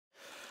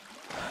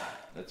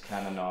It's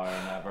kind of now or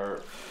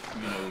never,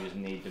 you know, you just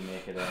need to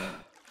make it in.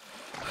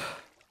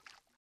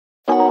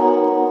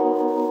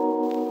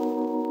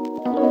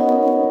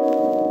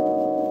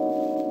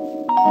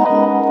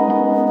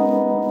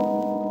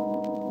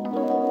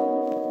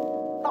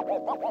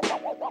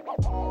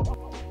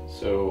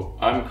 So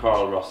I'm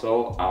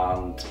Russel,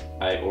 and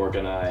I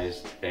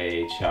organised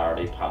a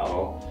charity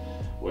paddle,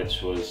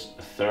 which was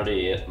a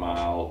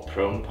 38-mile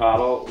prone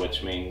paddle,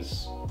 which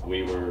means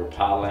we were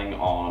paddling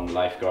on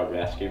lifeguard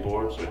rescue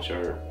boards, which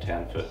are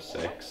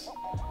 10'6"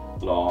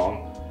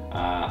 long,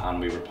 and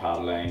we were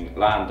paddling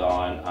lying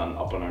down and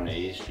up on our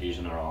knees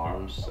using our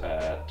arms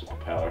to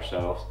propel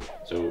ourselves.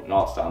 So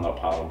not stand-up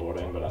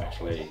paddleboarding, but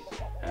actually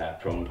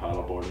prone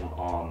paddleboarding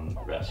on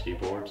rescue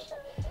boards.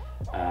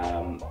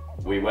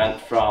 We went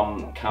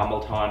from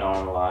Cambeltown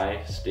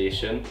RNLI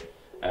station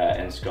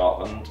in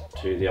Scotland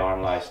to the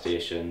RNLI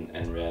station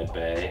in Red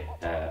Bay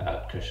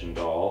at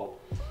Cushendall,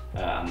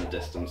 and the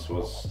distance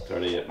was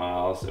 38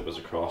 miles. It was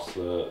across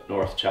the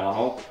North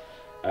Channel,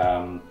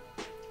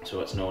 so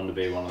it's known to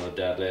be one of the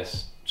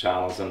deadliest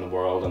channels in the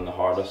world and the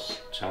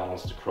hardest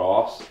channels to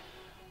cross,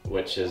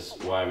 which is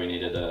why we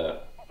needed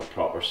a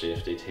proper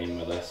safety team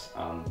with us,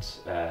 and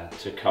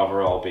to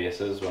cover all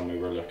bases when we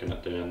were looking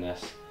at doing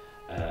this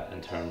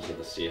in terms of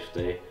the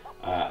safety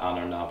and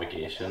our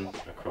navigation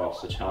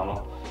across the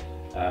channel.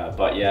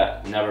 But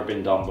yeah, never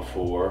been done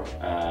before,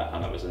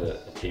 and it was a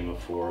team of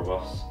 4 of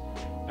us,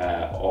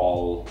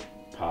 all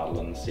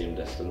paddling the same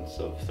distance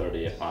of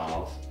 38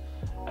 miles.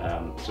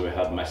 So we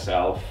had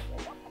myself,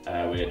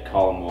 we had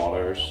Colin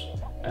Waters,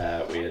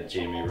 we had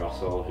Jamie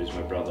Russel, who's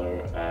my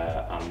brother,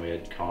 and we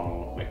had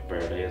Conal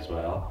McBurdy as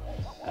well.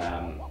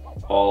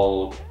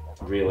 All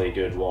really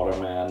good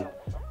watermen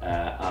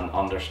and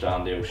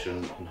understand the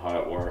ocean and how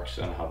it works,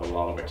 and have a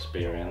lot of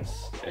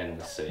experience in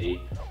the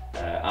sea,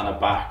 and a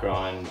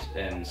background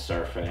in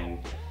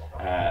surfing,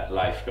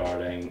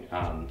 lifeguarding,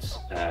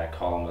 and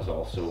Colin was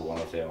also one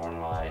of the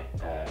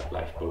RNLI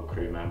lifeboat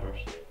crew members.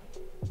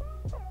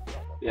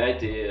 The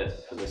idea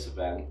for this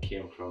event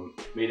came from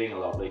meeting a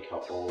lovely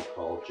couple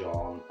called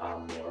John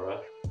and Maura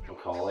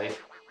Macaulay.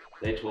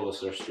 They told us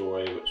their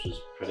story, which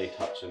was pretty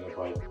touching,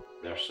 about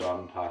their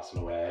son passing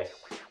away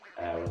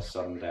with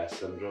sudden death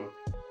syndrome.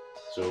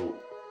 So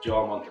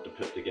John wanted to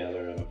put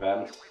together an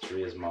event to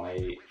raise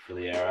money for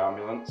the air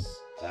ambulance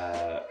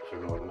for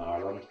Northern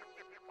Ireland,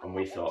 and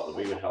we thought that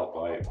we would help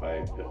out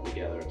by putting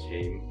together a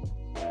team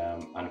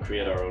and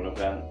create our own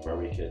event where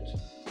we could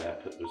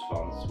put those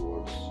funds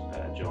towards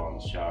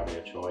John's charity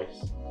of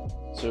choice.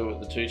 So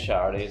the 2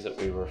 charities that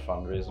we were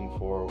fundraising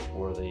for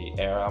were the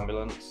Air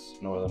Ambulance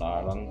Northern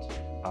Ireland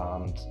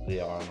and the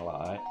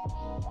RNLI.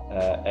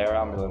 Air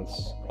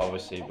Ambulance,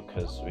 obviously,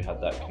 because we had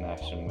that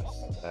connection with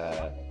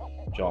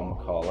John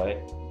Macaulay,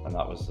 and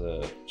that was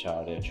the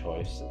charity of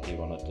choice that he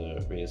wanted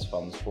to raise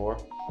funds for.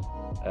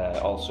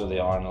 Also the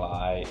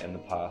RNLI, in the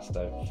past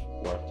I've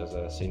worked as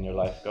a senior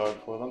lifeguard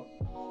for them,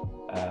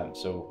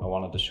 so I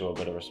wanted to show a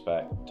bit of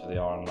respect to the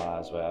RNLI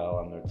as well,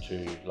 and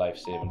they're 2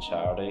 life-saving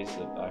charities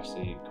that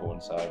actually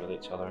coincide with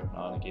each other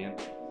now and again.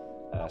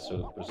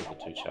 So those are the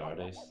 2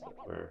 charities that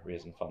we're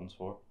raising funds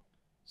for.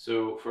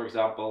 So for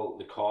example,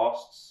 the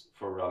costs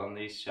for running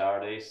these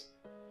charities,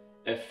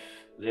 if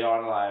the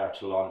RNLI are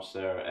to launch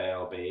their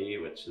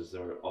ALB, which is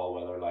their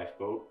all-weather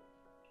lifeboat,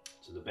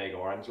 so the big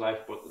orange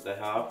lifeboat that they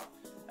have,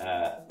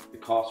 the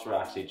cost for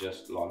actually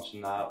just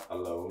launching that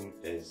alone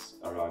is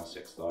around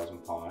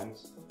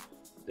 £6,000.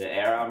 The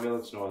Air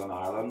Ambulance Northern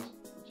Ireland,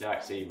 to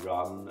actually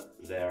run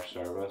their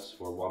service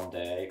for 1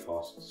 day,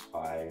 costs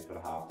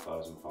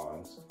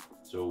 £5,500.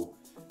 So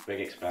big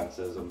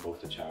expenses on both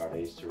the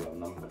charities to run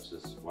them, which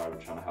is why we're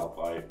trying to help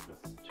out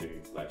with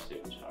 2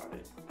 life-saving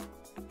charities.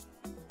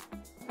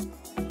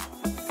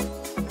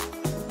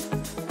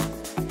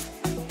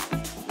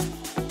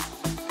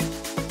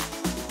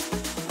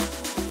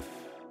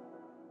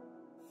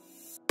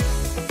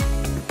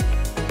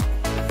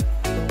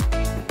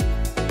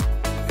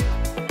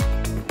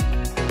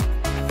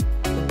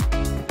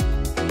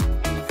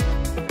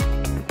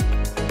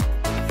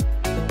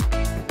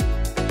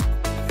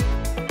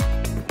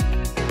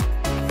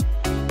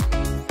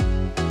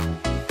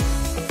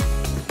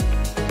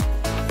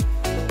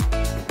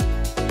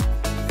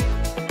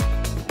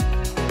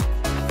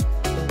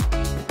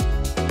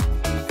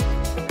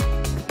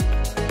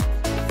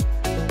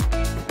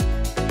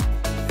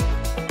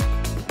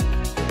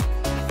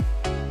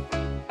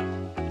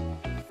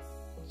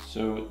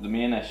 So the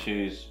main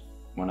issues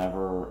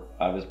whenever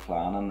I was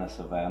planning this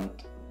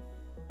event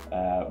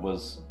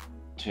was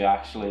to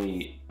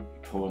actually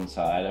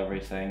coincide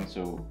everything.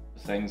 So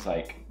things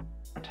like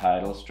our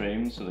tidal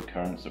streams, so the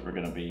currents that were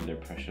going to be either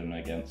pushing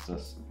against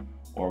us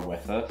or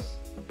with us,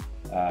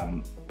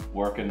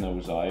 working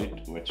those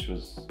out, which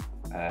was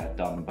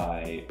done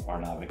by our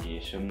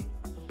navigation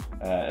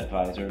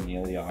advisor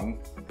Neil Young,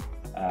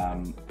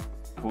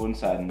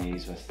 coinciding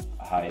these with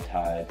high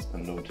tides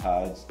and low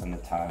tides and the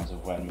times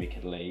of when we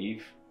could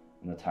leave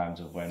and the times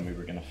of when we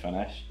were going to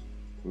finish.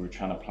 We were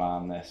trying to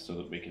plan this so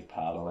that we could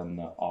paddle in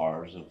the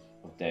hours of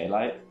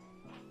daylight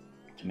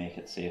to make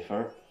it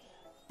safer.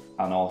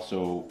 and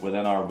also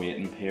within our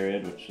waiting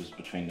period, which was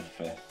between the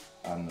 5th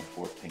and the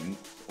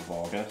 14th of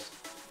August,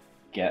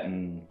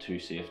 getting 2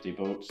 safety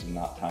boats in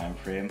that time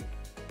frame,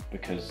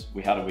 because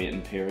we had a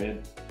waiting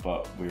period,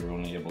 but we were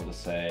only able to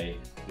say,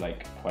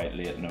 like, quite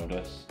late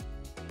notice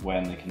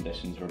when the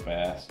conditions were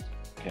best,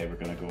 okay, we're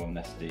going to go on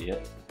this date.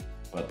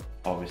 But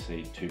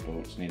obviously 2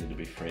 boats needed to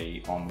be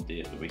free on the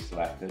date that we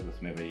selected, with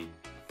maybe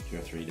 2 or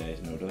 3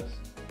 days notice.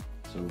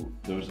 So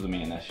those are the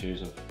main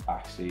issues of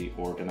actually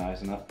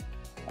organising it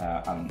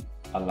and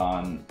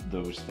allowing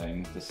those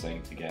things to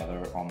sync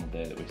together on the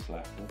day that we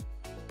selected.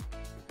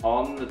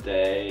 On the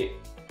day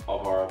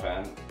of our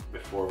event,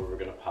 before we were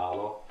going to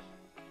paddle,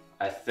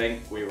 I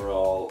think we were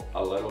all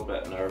a little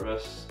bit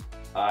nervous.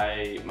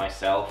 I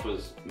myself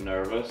was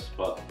nervous,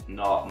 but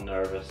not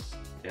nervous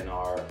in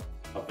our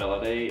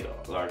ability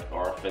or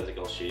our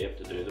physical shape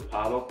to do the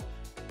paddle.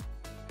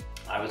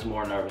 I was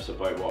more nervous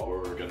about what we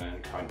were going to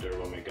encounter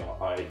when we got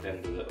out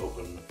into the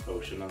open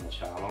ocean and the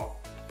channel.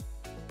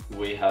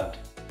 We had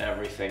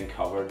everything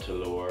covered to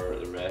lower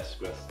the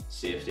risk, with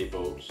safety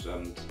boats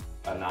and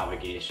a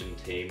navigation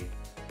team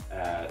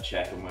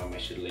checking when we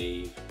should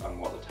leave and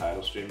what the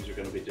tidal streams were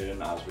going to be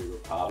doing as we were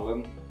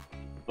paddling.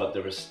 But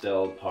there was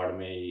still part of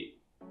me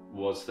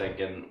was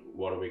thinking,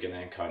 what are we going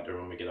to encounter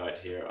when we get out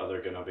here? Are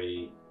there going to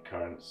be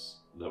currents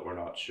that we're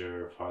not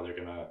sure of how they're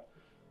going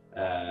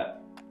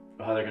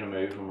to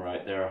move when we're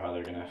out there, or how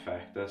they're going to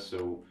affect us?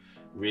 So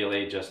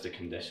really just the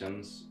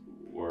conditions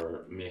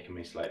were making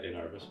me slightly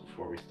nervous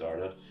before we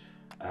started.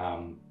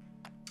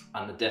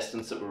 And the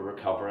distance that we were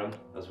covering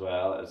as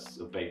well is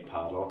a big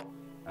paddle,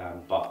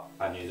 but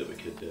I knew that we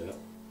could do it.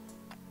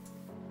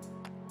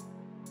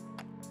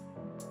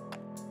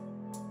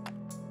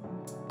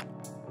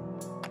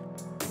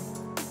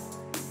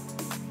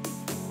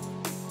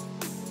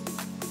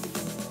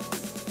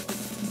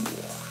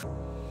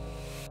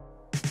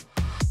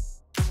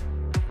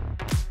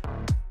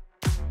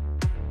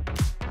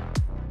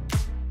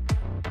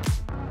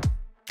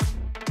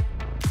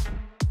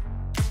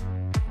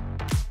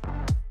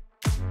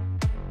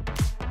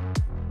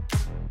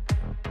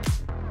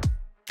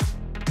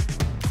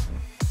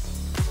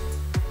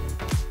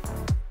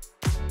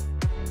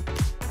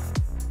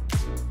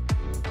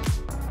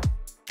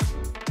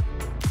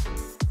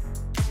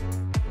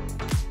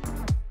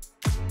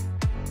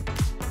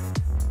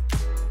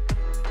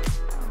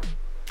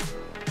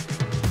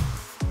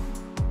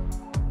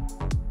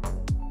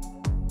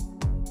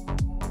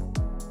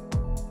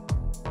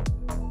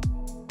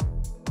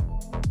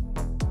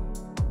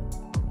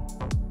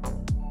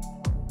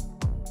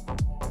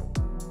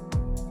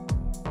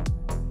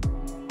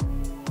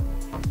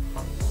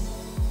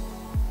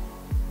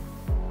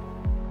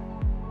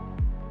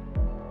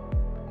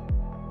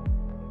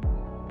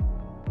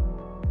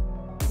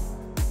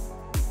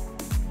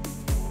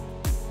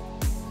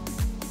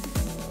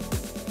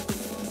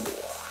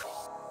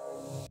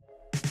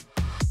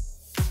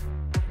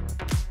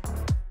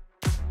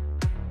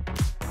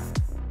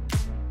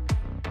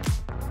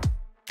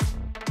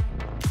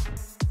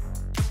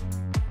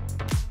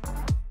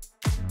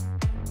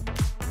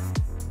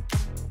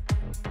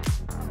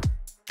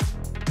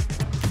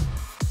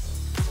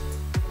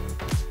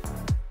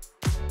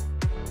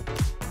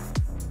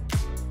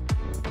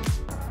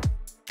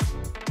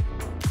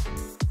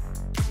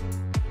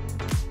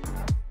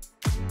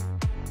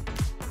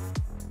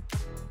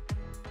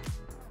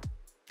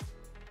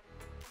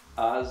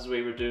 As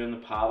we were doing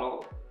the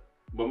paddle,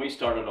 when we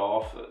started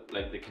off,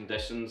 like the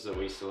conditions that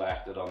we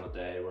selected on the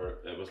day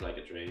it was like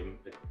a dream.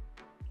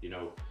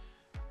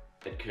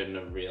 It couldn't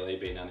have really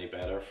been any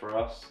better for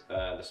us.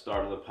 The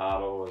start of the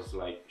paddle was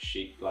like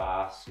sheet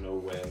glass, no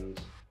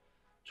wind,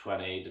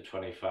 20 to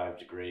 25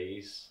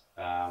 degrees,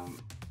 and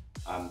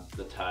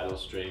the tidal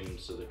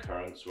streams, so the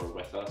currents were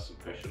with us and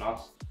pushing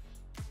us.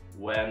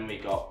 When we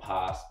got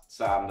past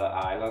Sanda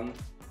Island,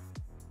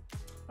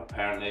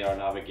 apparently our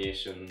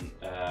navigation,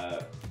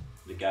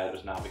 the guy that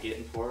was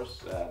navigating for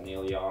us,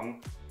 Neil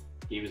Young,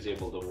 he was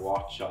able to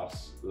watch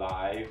us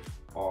live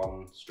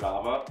on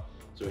Strava.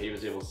 So he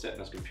was able to sit in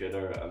his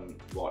computer and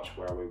watch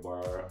where we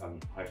were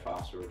and how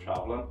fast we were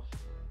traveling.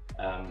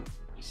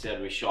 He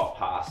said we shot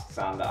past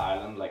Sanda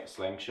Island like a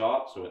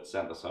slingshot, so it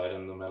sent us out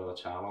in the middle of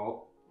the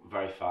channel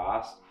very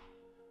fast.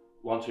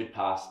 Once we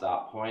passed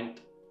that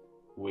point,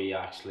 we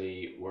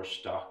actually were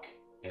stuck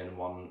in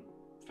one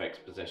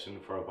fixed position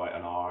for about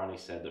an hour, and he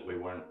said that we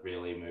weren't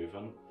really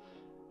moving.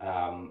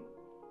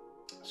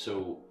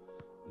 So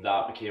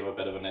that became a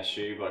bit of an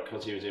issue, but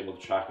because he was able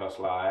to track us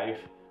live,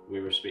 we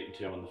were speaking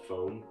to him on the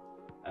phone.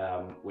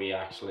 We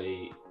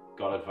actually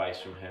got advice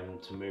from him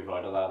to move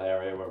out of that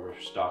area where we're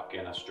stuck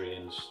in a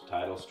strange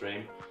tidal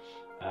stream,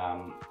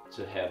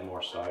 to head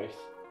more south,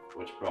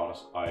 which brought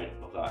us out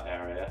of that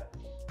area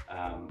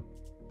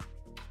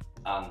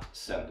and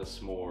sent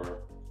us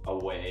more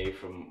away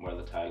from where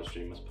the tidal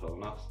stream was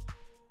pulling us.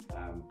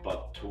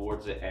 But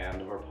towards the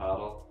end of our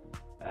paddle,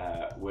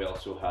 we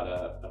also had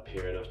a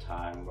period of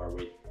time where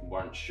we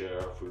weren't sure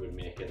if we would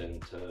make it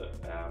into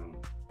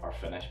our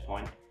finish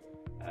point,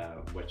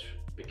 which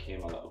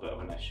became a little bit of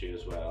an issue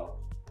as well.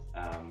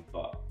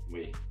 But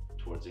we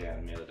towards the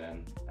end made it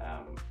in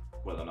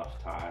with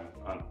enough time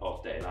and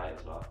of daylight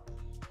as well.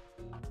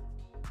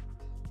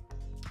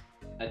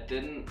 I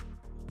didn't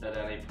at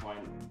any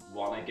point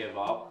want to give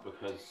up,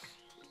 because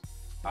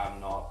I'm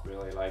not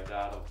really like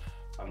that.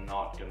 I'm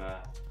not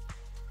gonna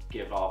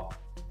give up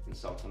in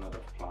something that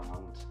I've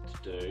planned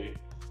to do.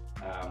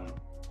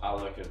 I'll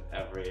look at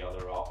every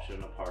other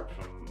option apart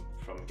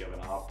from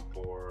giving up,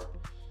 or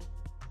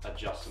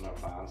adjusting our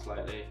plan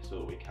slightly so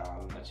that we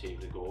can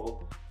achieve the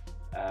goal.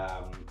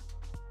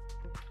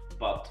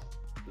 But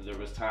there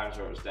was times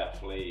where it was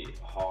definitely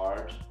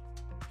hard.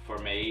 For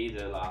me,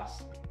 the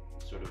last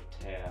sort of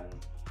 10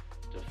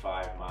 to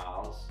 5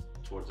 miles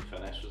towards the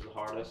finish was the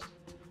hardest.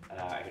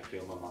 I could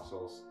feel my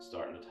muscles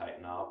starting to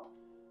tighten up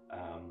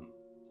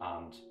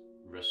and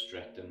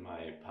restricting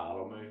my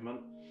paddle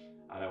movement,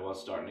 and I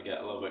was starting to get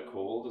a little bit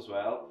cold as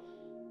well.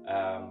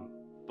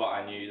 But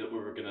I knew that we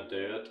were going to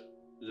do it.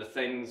 The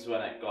things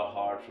when it got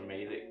hard for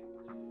me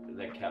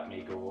that kept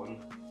me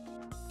going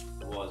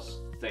was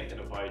thinking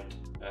about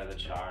the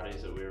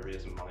charities that we were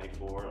raising money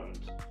for, and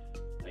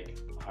like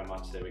how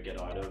much they would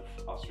get out of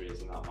us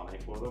raising that money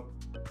for them.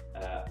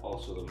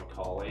 Also the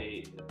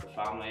Macaulay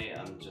family,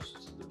 and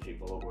just the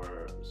people that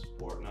were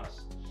supporting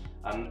us,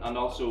 and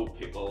also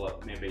people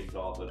that maybe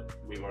thought that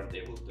we weren't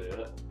able to do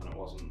it and it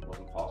wasn't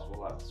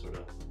possible.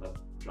 That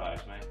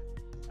drives me.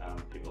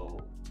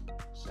 People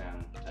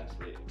saying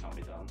potentially it can't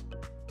be done.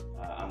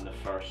 And the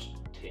first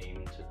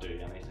team to do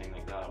anything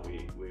like that,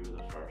 we were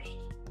the first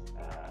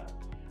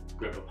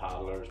group of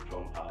paddlers,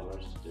 prone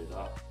paddlers, to do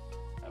that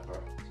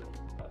ever, so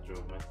that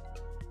drove me.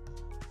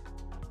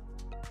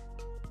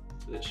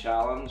 The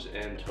challenge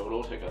in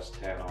total took us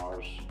 10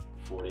 hours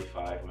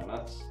 45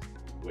 minutes,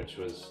 which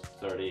was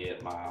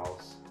 38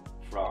 miles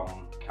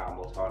from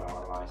Cambeltown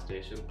RNLI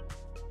station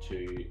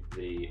to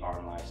the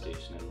RNLI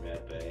station in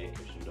Red Bay,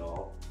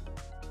 Cushendall.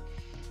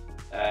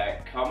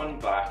 Coming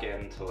back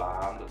into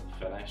land at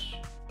the finish,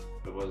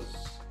 it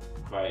was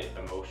quite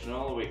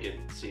emotional. We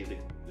could see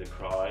the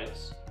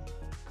crowds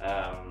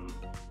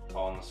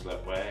on the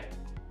slipway,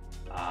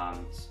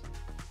 and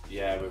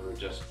yeah,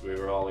 we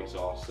were all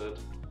exhausted,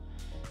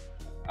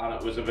 and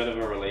it was a bit of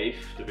a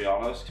relief, to be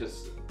honest,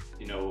 because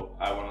you know,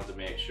 I wanted to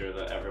make sure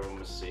that everyone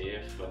was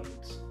safe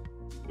and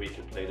we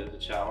completed the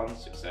challenge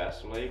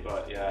successfully.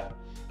 But yeah,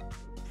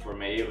 for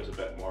me it was a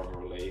bit more of a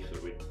relief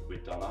that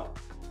we'd done it.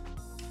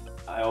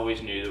 I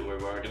always knew that we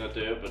were going to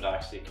do it, but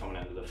actually coming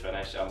into the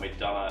finish, and we'd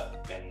done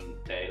it in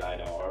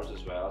daylight hours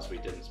as well, so we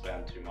didn't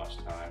spend too much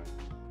time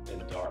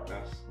in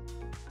darkness.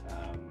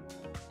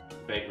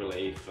 Big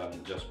relief,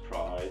 and just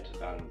proud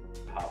and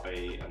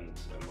happy and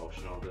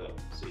emotional to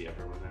see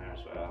everyone there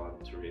as well,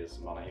 and to raise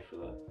money for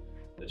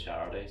the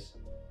charities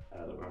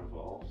that were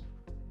involved.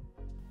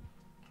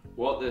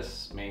 What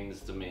this means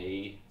to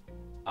me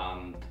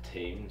and the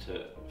team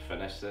to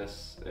finish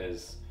this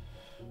is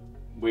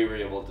we were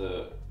able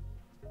to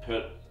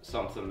put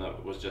something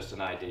that was just an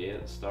idea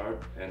at the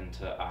start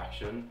into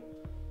action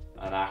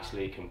and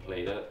actually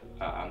complete it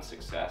and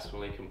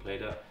successfully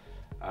complete it.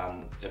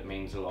 And it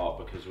means a lot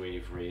because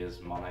we've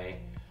raised money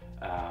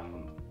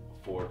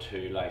for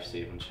 2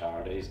 life-saving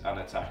charities, and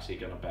it's actually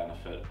going to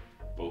benefit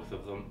both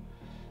of them.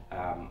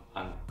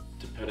 And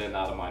to put in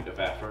that amount of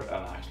effort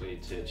and actually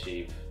to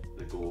achieve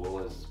the goal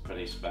is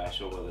pretty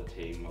special with a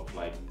team of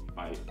like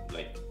my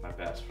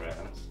best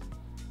friends.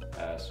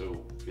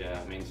 So yeah,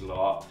 it means a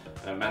lot,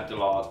 and it meant a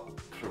lot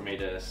for me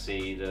to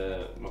see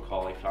the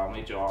Macaulay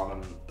family,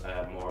 John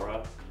and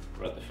Maura,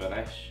 were at the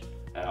finish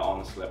on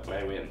the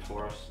slipway waiting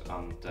for us,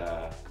 and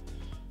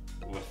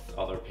with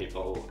other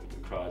people,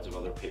 crowds of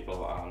other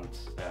people, and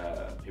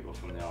people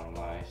from the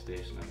RNLI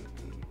station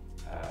in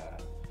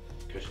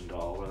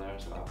Cushendall were there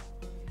as well.